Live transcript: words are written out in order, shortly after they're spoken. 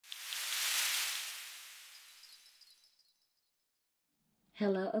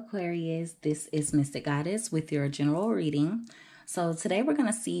Hello Aquarius, this is Mystic Goddess with your general reading. So today we're going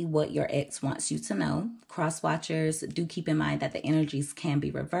to see what your ex wants you to know. Cross watchers, do keep in mind that the energies can be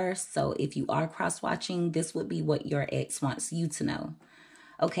reversed. So if you are cross watching, this would be what your ex wants you to know.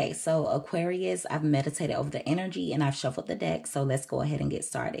 Okay, so Aquarius, I've meditated over the energy and I've shuffled the deck. So let's go ahead and get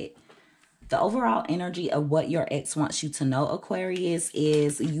started. The overall energy of what your ex wants you to know, Aquarius,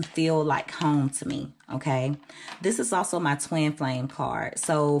 is you feel like home to me, okay? This is also my twin flame card.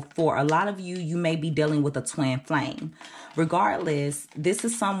 So for a lot of you, you may be dealing with a twin flame. Regardless, this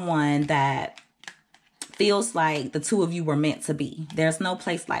is someone that feels like the two of you were meant to be. There's no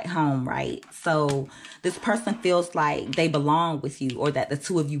place like home, right? So this person feels like they belong with you or that the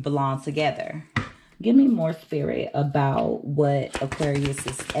two of you belong together. Give me more, Spirit, about what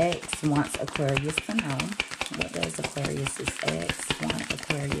Aquarius's ex wants Aquarius to know. What does Aquarius's ex want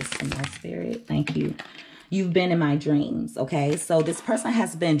Aquarius to know, Spirit? Thank you. You've been in my dreams, okay? So this person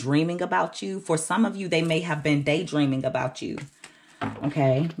has been dreaming about you. For some of you, they may have been daydreaming about you,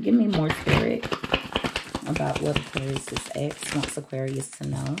 okay? Give me more, Spirit, about what Aquarius's ex wants Aquarius to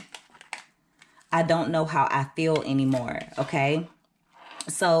know. I don't know how I feel anymore, okay?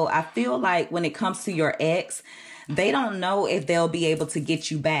 So I feel like when it comes to your ex, they don't know if they'll be able to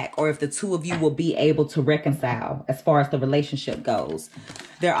get you back or if the two of you will be able to reconcile as far as the relationship goes.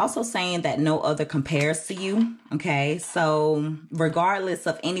 They're also saying that no other compares to you. Okay, so regardless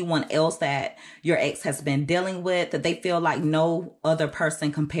of anyone else that your ex has been dealing with, that they feel like no other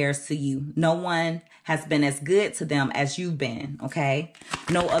person compares to you. No one has been as good to them as you've been. Okay,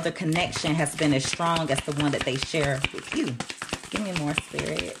 no other connection has been as strong as the one that they share with you. Give me more,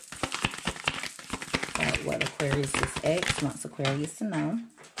 Spirit, about what Aquarius's ex wants Aquarius to know.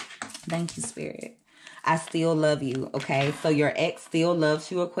 Thank you, Spirit. I still love you, okay? So your ex still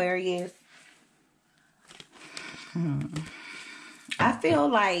loves you, Aquarius. I feel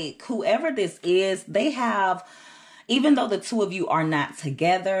like whoever this is, they have, even though the two of you are not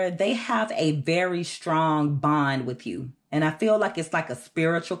together, they have a very strong bond with you. And I feel like it's like a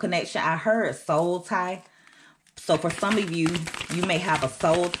spiritual connection. I heard soul tie. So for some of you, you may have a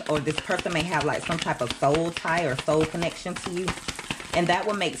soul, or this person may have like some type of soul tie or soul connection to you. And that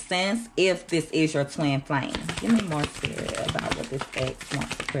would make sense if this is your twin flame. Give me more, Spirit, about what this ex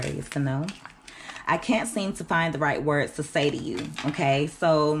wants Aquarius to know. I can't seem to find the right words to say to you, okay?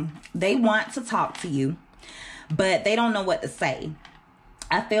 So they want to talk to you, but they don't know what to say.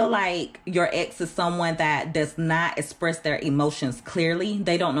 I feel like your ex is someone that does not express their emotions clearly.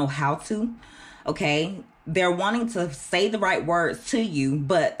 They don't know how to, okay? They're wanting to say the right words to you,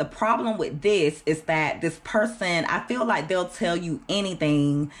 but the problem with this is that this person, I feel like they'll tell you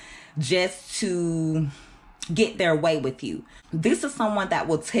anything just to get their way with you. This is someone that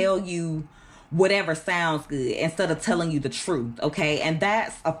will tell you whatever sounds good instead of telling you the truth, okay? And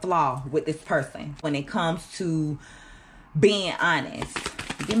that's a flaw with this person when it comes to being honest.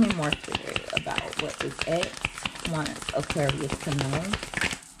 Give me more, Spirit, about what this ex wants Aquarius to know.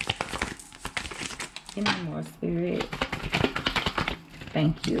 Give me more, Spirit.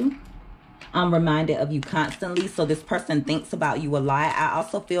 Thank you. I'm reminded of you constantly. So this person thinks about you a lot. I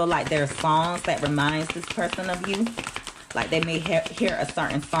also feel like there are songs that reminds this person of you. Like they may hear a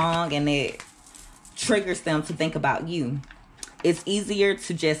certain song and it triggers them to think about you. It's easier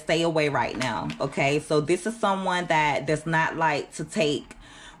to just stay away right now. Okay. So this is someone that does not like to take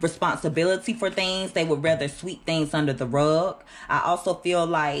responsibility for things. They would rather sweep things under the rug. I also feel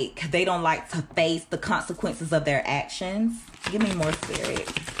like they don't like to face the consequences of their actions. Give me more, Spirit.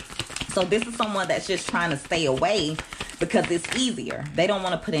 So this is someone that's just trying to stay away because it's easier. They don't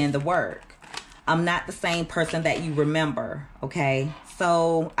want to put in the work. I'm not the same person that you remember, okay?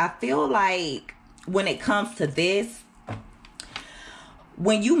 So I feel like when it comes to this,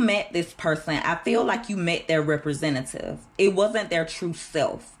 when you met this person, I feel like you met their representative. It wasn't their true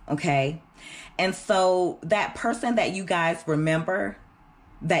self, okay? And so that person that you guys remember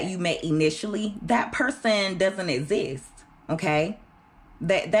that you met initially, that person doesn't exist, okay?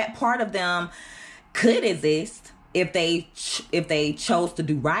 That part of them could exist if they chose to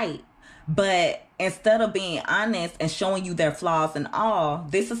do right. But instead of being honest and showing you their flaws and all,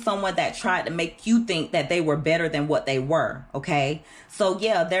 this is someone that tried to make you think that they were better than what they were, okay? So,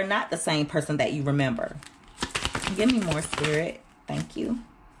 yeah, they're not the same person that you remember. Give me more, Spirit. Thank you.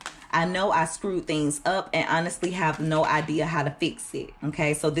 I know I screwed things up and honestly have no idea how to fix it,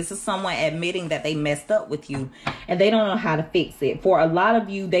 okay? So this is someone admitting that they messed up with you and they don't know how to fix it. For a lot of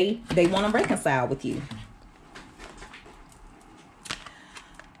you, they want to reconcile with you.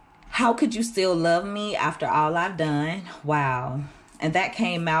 How could you still love me after all I've done? Wow. And that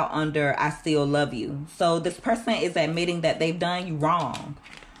came out under I still love you. So this person is admitting that they've done you wrong.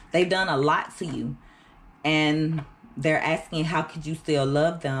 They've done a lot to you. And they're asking, how could you still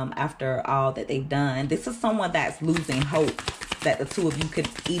love them after all that they've done? This is someone that's losing hope that the two of you could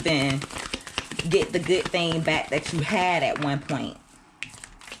even get the good thing back that you had at one point.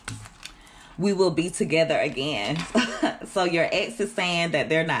 We will be together again. So your ex is saying that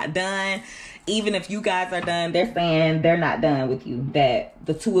they're not done. Even if you guys are done, they're saying they're not done with you. That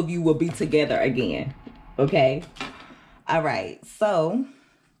the two of you will be together again. Okay? All right. So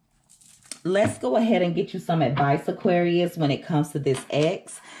let's go ahead and get you some advice, Aquarius, when it comes to this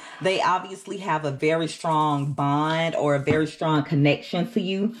ex. They obviously have a very strong bond or a very strong connection to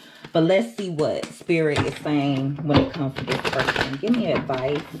you. But let's see what Spirit is saying when it comes to this person. Give me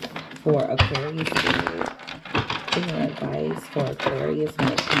advice for Aquarius, Spirit. Give me advice for Aquarius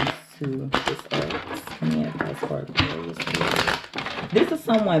when it comes to this ex. Give me advice for Aquarius, Spirit. This is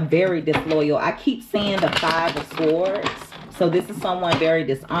someone very disloyal. I keep seeing the 5 of Swords. So this is someone very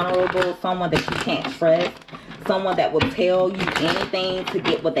dishonorable, someone that you can't trust, someone that will tell you anything to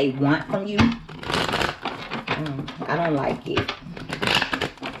get what they want from you. I don't like it.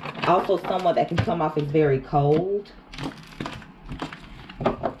 Also, someone that can come off as very cold.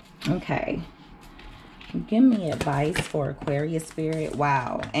 Okay. Give me advice for Aquarius, Spirit.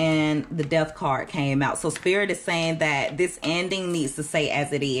 Wow. And the Death card came out. So Spirit is saying that this ending needs to stay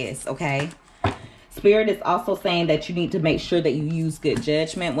as it is, okay? Spirit is also saying that you need to make sure that you use good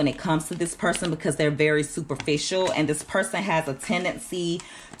judgment when it comes to this person because they're very superficial. And this person has a tendency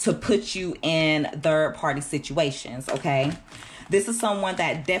to put you in third-party situations, okay? This is someone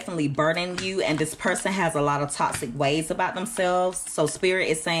that definitely burdened you, and this person has a lot of toxic ways about themselves. So Spirit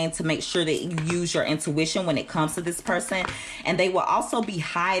is saying to make sure that you use your intuition when it comes to this person. And they will also be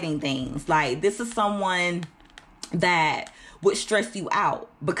hiding things. Like, this is someone that would stress you out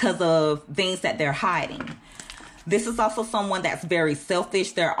because of things that they're hiding. This is also someone that's very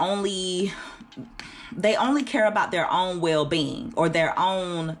selfish. They only care about their own well-being or their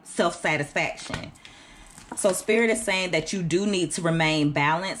own self-satisfaction. So Spirit is saying that you do need to remain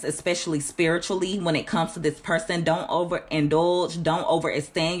balanced, especially spiritually when it comes to this person. Don't overindulge. Don't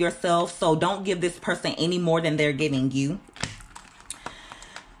overextend yourself. So don't give this person any more than they're giving you.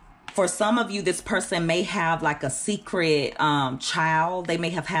 For some of you, this person may have like a secret child. They may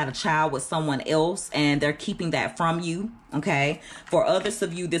have had a child with someone else and they're keeping that from you, okay? For others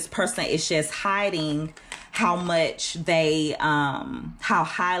of you, this person is just hiding how much they, how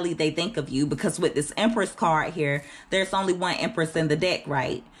highly they think of you. Because with this Empress card here, there's only one Empress in the deck,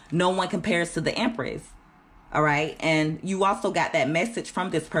 right? No one compares to the Empress. All right. And you also got that message from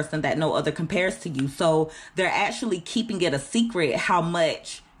this person that no other compares to you. So they're actually keeping it a secret how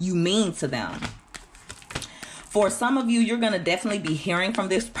much you mean to them. For some of you, you're going to definitely be hearing from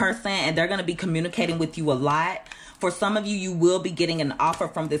this person and they're going to be communicating with you a lot. For some of you, you will be getting an offer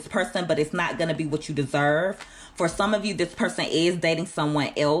from this person, but it's not going to be what you deserve. For some of you, this person is dating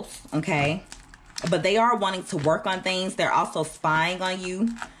someone else, okay? But they are wanting to work on things. They're also spying on you.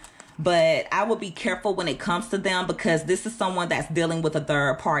 But I would be careful when it comes to them because this is someone that's dealing with a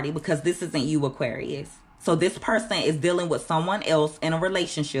third party because this isn't you, Aquarius. So this person is dealing with someone else in a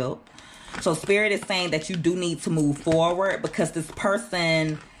relationship. So Spirit is saying that you do need to move forward because this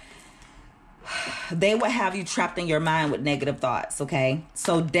person, they will have you trapped in your mind with negative thoughts, okay?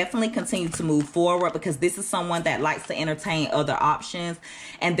 So definitely continue to move forward because this is someone that likes to entertain other options.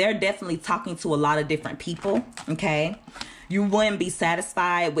 And they're definitely talking to a lot of different people, okay? You wouldn't be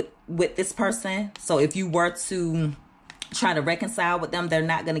satisfied with this person. So if you were to try to reconcile with them, they're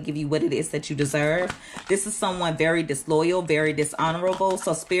not going to give you what it is that you deserve. This is someone very disloyal, very dishonorable.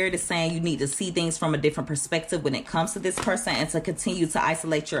 So Spirit is saying you need to see things from a different perspective when it comes to this person and to continue to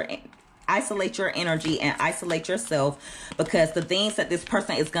isolate your energy and isolate yourself because the things that this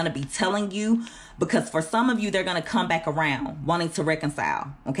person is going to be telling you, because for some of you, they're going to come back around wanting to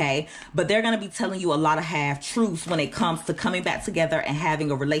reconcile, okay? But they're going to be telling you a lot of half-truths when it comes to coming back together and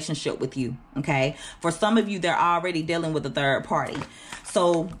having a relationship with you, okay? For some of you, they're already dealing with a third party.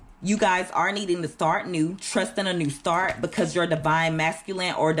 So you guys are needing to start new, trust in a new start because your divine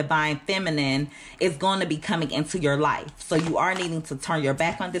masculine or divine feminine is going to be coming into your life. So you are needing to turn your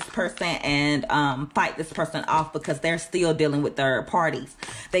back on this person and fight this person off because they're still dealing with third parties.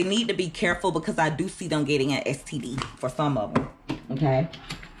 They need to be careful because I do see them getting an STD for some of them. Okay.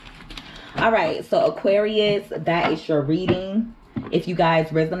 All right. So Aquarius, that is your reading. If you guys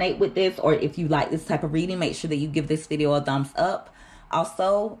resonate with this or if you like this type of reading, make sure that you give this video a thumbs up.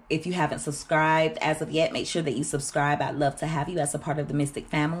 Also, if you haven't subscribed as of yet, make sure that you subscribe. I'd love to have you as a part of the Mystic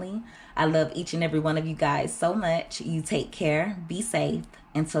family. I love each and every one of you guys so much. You take care. Be safe.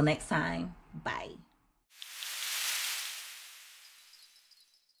 Until next time. Bye.